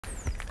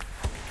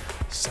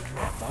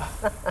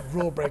Samantha,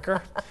 rule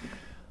breaker.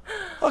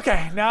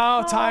 Okay,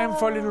 now time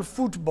for a little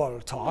football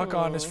talk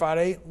on this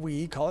Friday.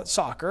 We call it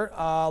soccer.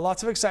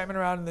 Lots of excitement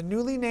around the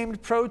newly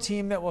named pro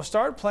team that will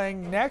start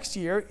playing next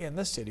year in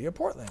the city of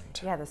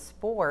Portland. Yeah, the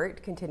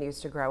sport continues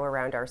to grow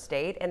around our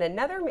state, and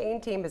another Maine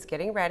team is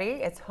getting ready.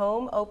 Its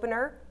home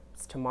opener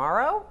is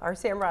tomorrow. Our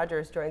Sam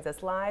Rogers joins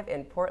us live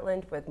in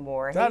Portland with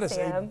more. That hey, is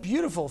Sam. a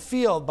beautiful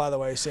field, by the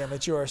way, Sam,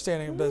 that you are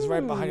standing that's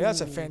right behind you.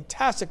 That's a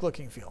fantastic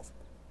looking field.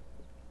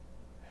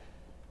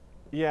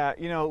 Yeah,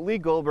 you know, Lee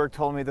Goldberg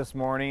told me this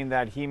morning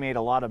that he made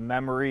a lot of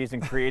memories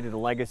and created a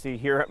legacy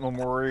here at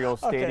Memorial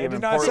Stadium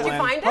in Portland. Did you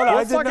find it? Hold on,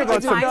 Let's talk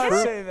about some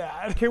truth. say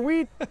that. Can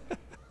we?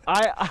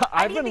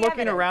 I've been looking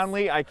evidence. around,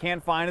 Lee. I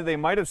can't find it. They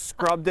might have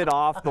scrubbed it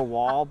off the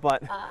wall,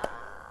 but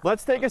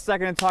let's take a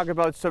second and talk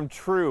about some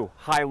true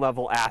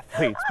high-level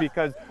athletes,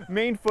 because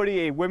Maine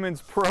Footy, a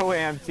women's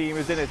Pro-Am team,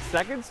 is in its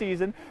second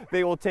season.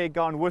 They will take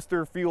on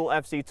Worcester Fuel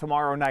FC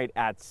tomorrow night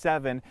at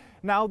 7.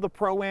 Now, the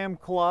Pro-Am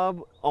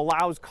club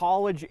allows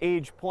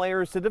college-age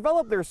players to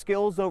develop their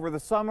skills over the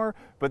summer,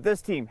 but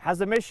this team has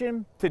a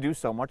mission to do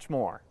so much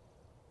more.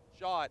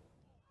 Shot,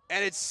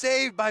 and it's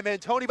saved by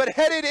Mantoni, but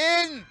headed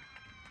in!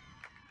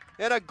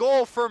 And a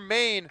goal for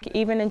Maine.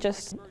 Even in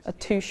just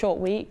 2 short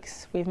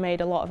weeks, we've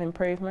made a lot of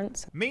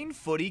improvements. Maine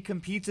Footy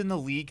competes in the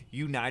league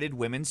United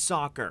Women's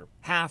Soccer.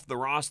 Half the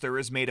roster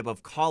is made up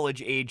of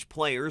college-age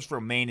players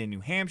from Maine and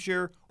New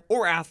Hampshire,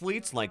 or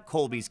athletes like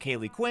Colby's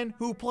Kaylee Quinn,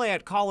 who play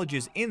at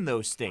colleges in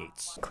those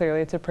states.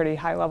 Clearly, it's a pretty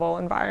high-level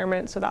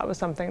environment, so that was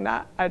something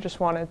that I just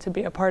wanted to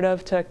be a part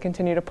of to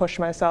continue to push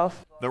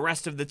myself. The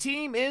rest of the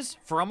team is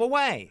from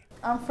away.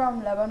 I'm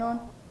from Lebanon,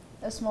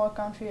 a small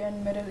country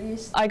in Middle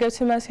East. I go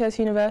to Massachusetts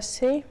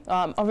University,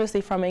 obviously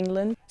from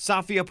England.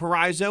 Safia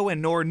Parizzo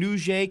and Nor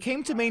Nugent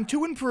came to Maine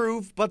to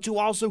improve, but to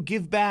also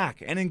give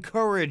back and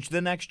encourage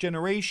the next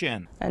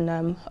generation.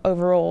 And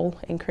overall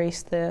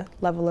increase the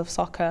level of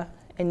soccer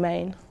in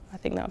Maine. I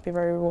think that would be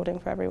very rewarding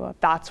for everyone.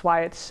 That's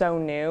why it's so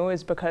new,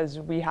 is because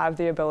we have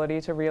the ability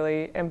to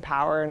really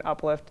empower and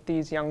uplift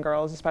these young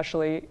girls,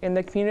 especially in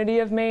the community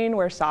of Maine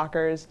where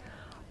soccer is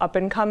up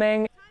and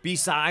coming.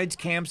 Besides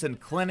camps and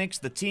clinics,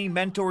 the team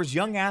mentors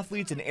young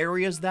athletes in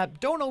areas that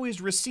don't always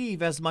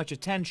receive as much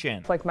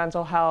attention. Like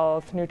mental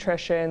health,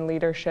 nutrition,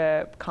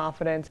 leadership,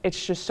 confidence.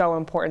 It's just so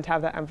important to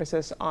have that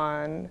emphasis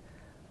on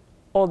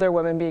older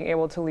women being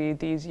able to lead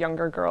these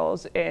younger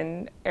girls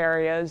in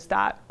areas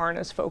that aren't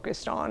as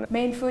focused on.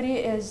 Maine Footy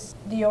is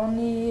the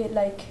only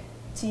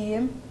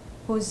team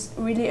who's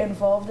really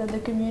involved in the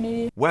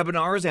community.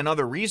 Webinars and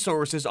other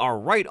resources are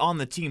right on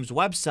the team's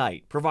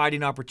website,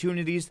 providing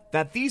opportunities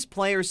that these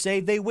players say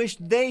they wish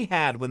they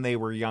had when they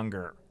were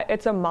younger.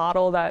 It's a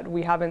model that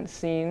we haven't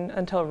seen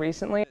until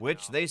recently,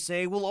 which they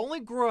say will only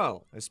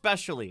grow,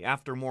 especially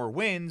after more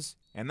wins,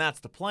 and that's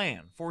the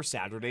plan for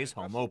Saturday's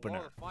home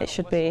opener. It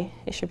should be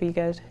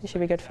good. It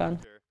should be good fun.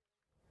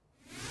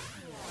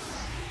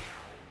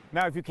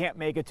 Now, if you can't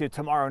make it to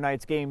tomorrow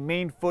night's game,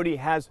 Maine Footy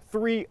has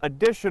 3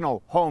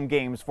 additional home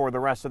games for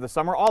the rest of the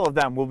summer. All of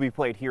them will be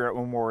played here at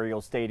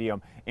Memorial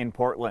Stadium in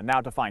Portland.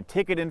 Now, to find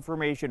ticket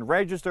information,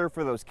 register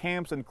for those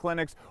camps and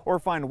clinics, or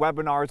find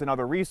webinars and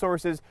other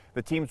resources,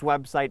 the team's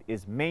website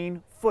is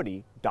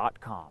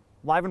mainefooty.com.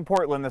 Live in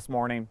Portland this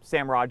morning,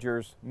 Sam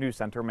Rogers, News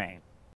Center, Maine.